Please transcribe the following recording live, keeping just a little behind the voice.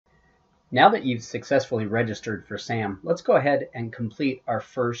Now that you've successfully registered for SAM, let's go ahead and complete our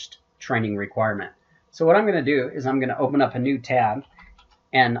first training requirement. So what I'm going to do is I'm going to open up a new tab,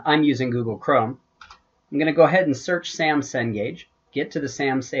 and I'm using Google Chrome. I'm going to go ahead and search SAM Cengage, get to the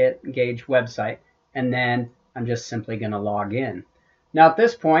SAM Cengage website, and then I'm just simply going to log in. Now at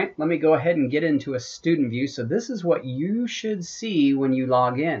this point, let me go ahead and get into a student view. So this is what you should see when you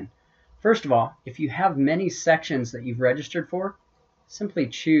log in. First of all, if you have many sections that you've registered for, simply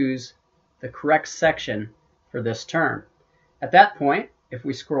choose the correct section for this term. At that point, if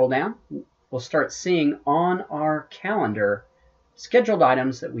we scroll down, we'll start seeing on our calendar scheduled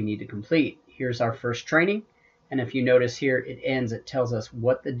items that we need to complete. Here's our first training, and if you notice here, it tells us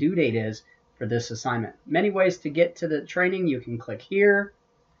what the due date is for this assignment. Many ways to get to the training. You can click here,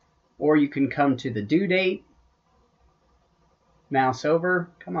 or you can come to the due date, mouse over,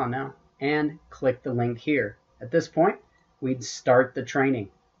 come on now, and click the link here. At this point, we'd start the training.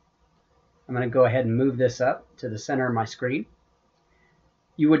 I'm going to go ahead and move this up to the center of my screen.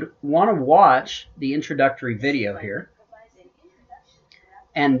 You would want to watch the introductory video here.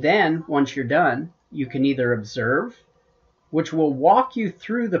 And then once you're done, you can either observe, which will walk you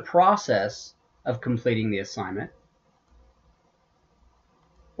through the process of completing the assignment.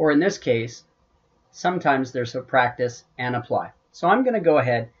 Or in this case, sometimes there's a practice and apply. So I'm going to go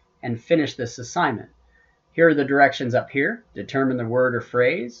ahead and finish this assignment. Here are the directions up here. Determine the word or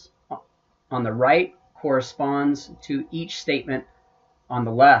phrase. On the right corresponds to each statement on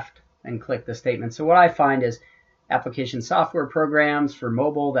the left, and click the statement. So what I find is application software programs for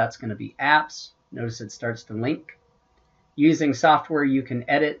mobile, that's going to be apps. Notice it starts to link. Using software you can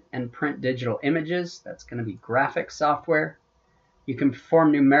edit and print digital images. That's going to be graphic software. You can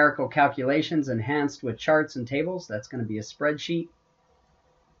perform numerical calculations enhanced with charts and tables. That's going to be a spreadsheet.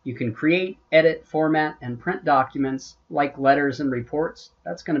 You can create, edit, format, and print documents like letters and reports.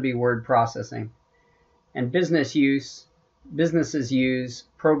 That's going to be word processing. And businesses use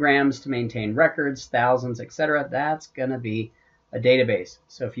programs to maintain records, thousands, etc. That's going to be a database.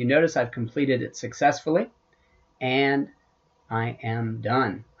 So if you notice, I've completed it successfully, and I am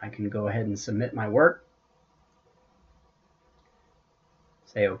done. I can go ahead and submit my work.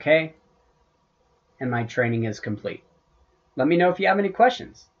 Say OK, and my training is complete. Let me know if you have any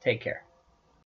questions. Take care.